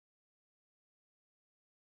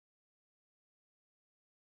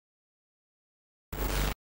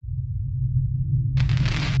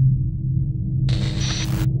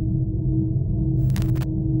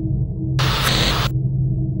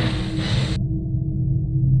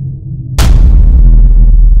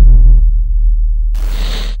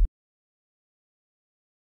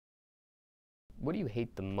you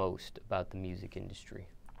hate the most about the music industry?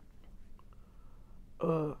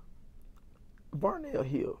 Varnell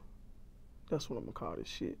Hill. That's what I'm gonna call this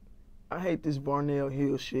shit. I hate this Varnell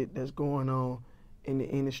Hill shit that's going on in the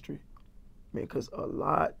industry. Man, cause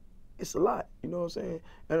it's a lot, you know what I'm saying?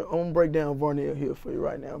 And I'm gonna break down Varnell Hill for you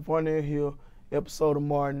right now. Varnell Hill, episode of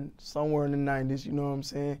Martin, somewhere in the 90s, you know what I'm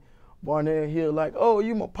saying? Varnell Hill like, oh,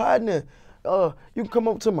 you my partner. You can come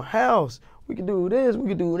up to my house. We can do this, we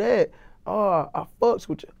can do that. I fucks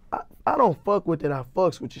with you. I don't fuck with it, I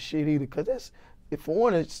fucks with your shit either, cause that's, if for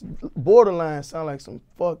one, it's borderline sound like some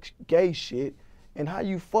fuck gay shit. And how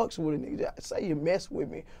you fucks with a nigga. Say you mess with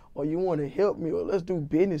me, or you want to help me, or let's do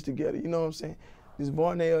business together, you know what I'm saying? This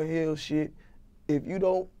Varnell Hill shit, if you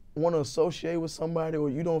don't want to associate with somebody or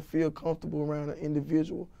you don't feel comfortable around an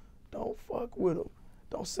individual, don't fuck with them.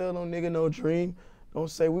 Don't sell no nigga no dream.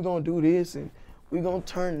 Don't say we gonna do this and we gonna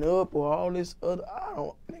turn up or all this other.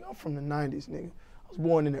 Nigga, I'm from the 90s, nigga. I was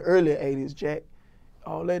born in the early 80s, Jack.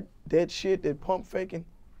 All that shit, that pump faking,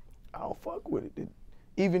 I don't fuck with it.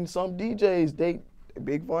 Even some DJs, they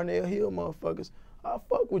big Varnell Hill motherfuckers, I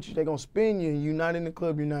fuck with you. They gonna spin you and you not in the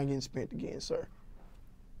club, you're not getting spent again, sir.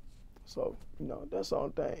 So, you know, that's the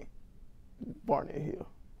only thing. Varnell Hill.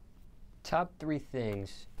 Top 3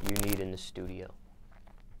 things you need in the studio.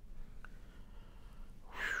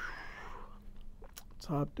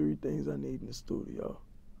 Top 3 things I need in the studio.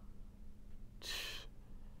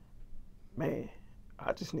 Man,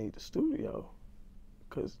 I just need the studio.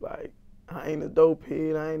 Cause like, I ain't a dope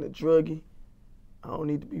head, I ain't a druggie. I don't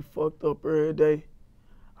need to be fucked up every day.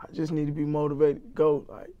 I just need to be motivated to go.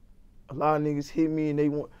 Like, a lot of niggas hit me and they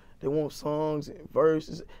want songs and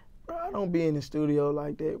verses. Bro, I don't be in the studio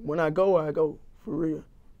like that. When I go, for real.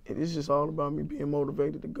 And it's just all about me being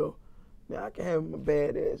motivated to go. Now, I can have my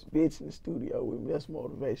badass bitch in the studio with me. That's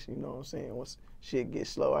motivation, you know what I'm saying? Once shit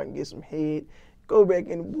gets slow, I can get some head, go back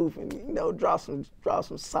in the booth and, you know, drop some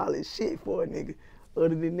solid shit for a nigga.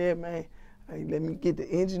 Other than that, man, let me get the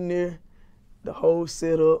engineer, the whole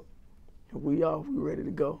setup, and we ready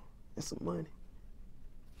to go. And some money.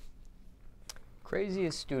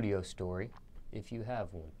 Craziest studio story, if you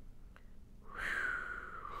have one.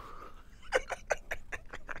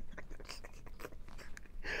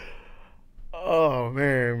 Oh,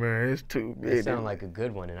 man, it's too big. It sounded like a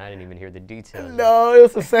good one, and I didn't even hear the details. No,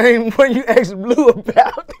 it's the same one you asked Blue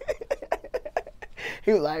about.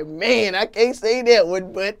 He was like, man, I can't say that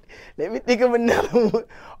one, but let me think of another one.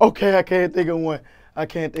 Okay, I can't think of one.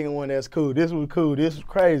 That's cool. This was cool. This was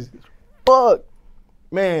crazy. Fuck.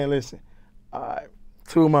 Man, listen. All right.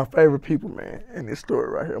 2 of my favorite people, man, in this story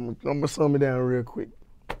right here. I'm going to sum it down real quick.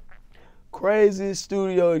 Craziest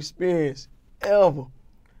studio experience ever. All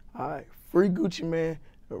right. Free Gucci, man.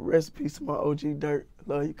 Rest in peace to my OG Dirt.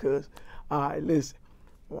 Love you, cuz. All right, listen.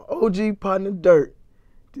 My OG partner Dirt.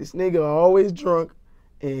 This nigga always drunk,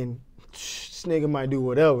 and this nigga might do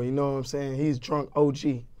whatever, you know what I'm saying? He's drunk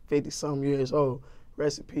OG, 50-something years old.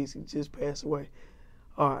 Rest in peace, he just passed away.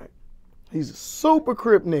 All right, he's a super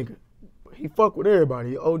crip nigga. He fuck with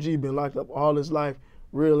everybody. He OG, been locked up all his life,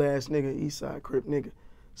 real ass nigga, east side crip nigga.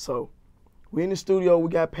 So we in the studio, we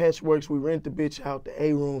got Patchworks, we rent the bitch out the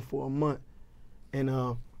A room for a month. And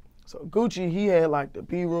so Gucci, he had like the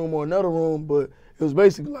B room or another room, but it was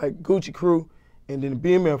basically like Gucci crew and then the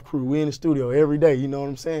BMF crew. We in the studio every day, you know what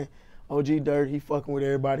I'm saying? OG Dirt, he fucking with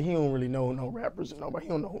everybody. He don't really know no rappers or nobody. He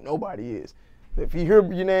don't know who nobody is. If he hear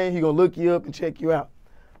your name, he gonna look you up and check you out.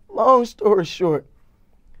 Long story short,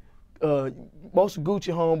 most of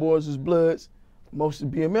Gucci homeboys is Bloods. Most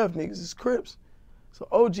of the BMF niggas is Crips. So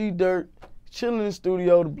OG Dirt, chilling in the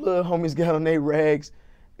studio, the Blood homies got on their rags,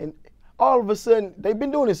 and all of a sudden, they've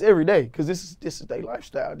been doing this every day, because this is their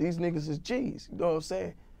lifestyle. These niggas is G's, you know what I'm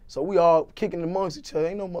saying? So we all kicking amongst each other.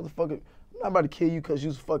 Ain't no motherfucker, I'm not about to kill you because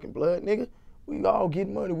you's fucking Blood, nigga. We all get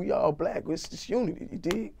money, we all black. It's this unity, you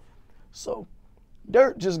dig? So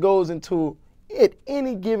Dirt just goes into, at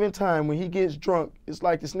any given time when he gets drunk, it's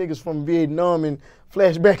like this nigga's from Vietnam and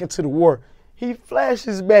flash back into the war. He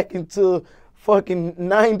flashes back into fucking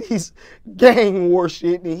 90s gang war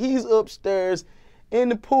shit, and he's upstairs in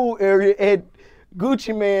the pool area at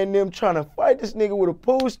Gucci Man them trying to fight this nigga with a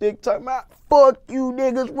pool stick, talking about, fuck you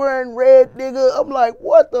niggas wearing red, nigga. I'm like,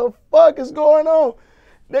 what the fuck is going on?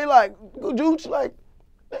 They like, Gucci like,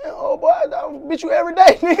 damn, oh boy, I bitch you every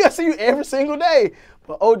day, nigga. I see you every single day.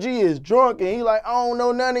 But OG is drunk and he like, I don't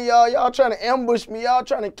know none of y'all. Y'all trying to ambush me. Y'all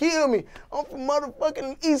trying to kill me. I'm from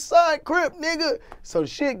motherfucking East Side Crip, nigga. So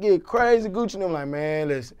shit get crazy. Gucci and them like, man,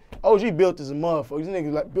 listen. OG built as a motherfucker. These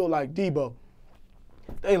niggas like built like Debo.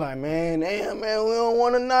 They like, man, damn, man, we don't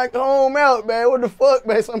want to knock home out, man. What the fuck,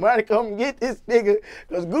 man? Somebody come and get this nigga.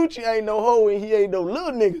 Because Gucci ain't no hoe and he ain't no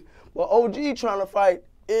little nigga. But OG trying to fight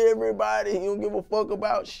everybody. He don't give a fuck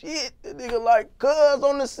about shit. The nigga like, cuz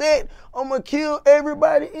on the set, I'm going to kill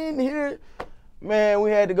everybody in here. Man,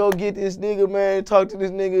 we had to go get this nigga, man, talk to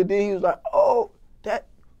this nigga. Then he was like, oh, that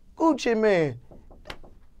Gucci, man.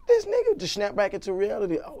 This nigga just snapped back into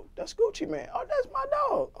reality. Oh, that's Gucci, man. Oh, that's my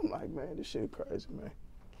dog. I'm like, man, this shit crazy, man.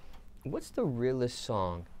 What's the realest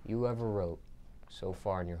song you ever wrote so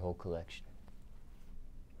far in your whole collection?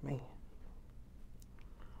 Man.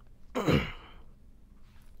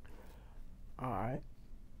 All right.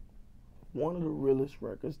 One of the realest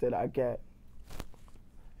records that I got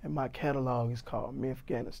in my catalog is called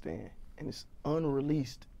Memphis, and it's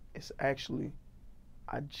unreleased. It's actually,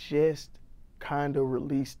 I just kind of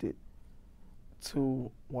released it to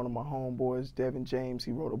one of my homeboys, Devin James.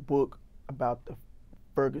 He wrote a book about the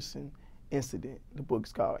Ferguson incident. The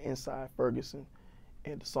book's called Inside Ferguson,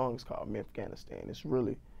 and the song is called Memphis. It's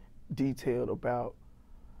really detailed about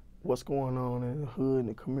what's going on in the hood and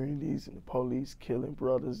the communities and the police killing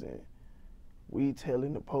brothers and we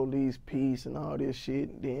telling the police peace and all this shit,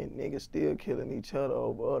 and then niggas still killing each other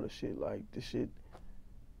over other shit. Like, this shit,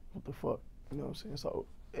 what the fuck, you know what I'm saying? So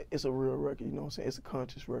it's a real record, you know what I'm saying? It's a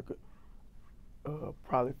conscious record.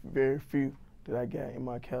 Probably very few that I got in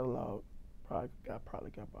my catalog. Probably got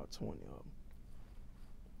about 20 of them.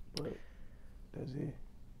 But that's it.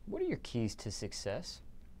 What are your keys to success?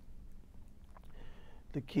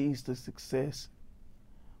 The keys to success,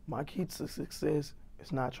 my key to success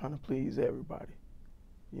is not trying to please everybody,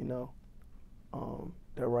 you know?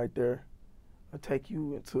 That right there will take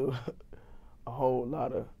you into a whole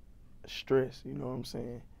lot of stress, you know what I'm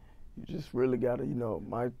saying? You just really gotta, you know,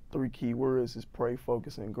 my 3 key words is pray,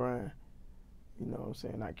 focus, and grind. You know what I'm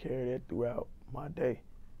saying? I carry that throughout my day,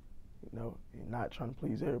 you know, and not trying to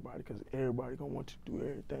please everybody because everybody gonna want you to do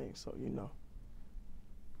everything, so, you know,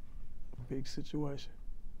 big situation.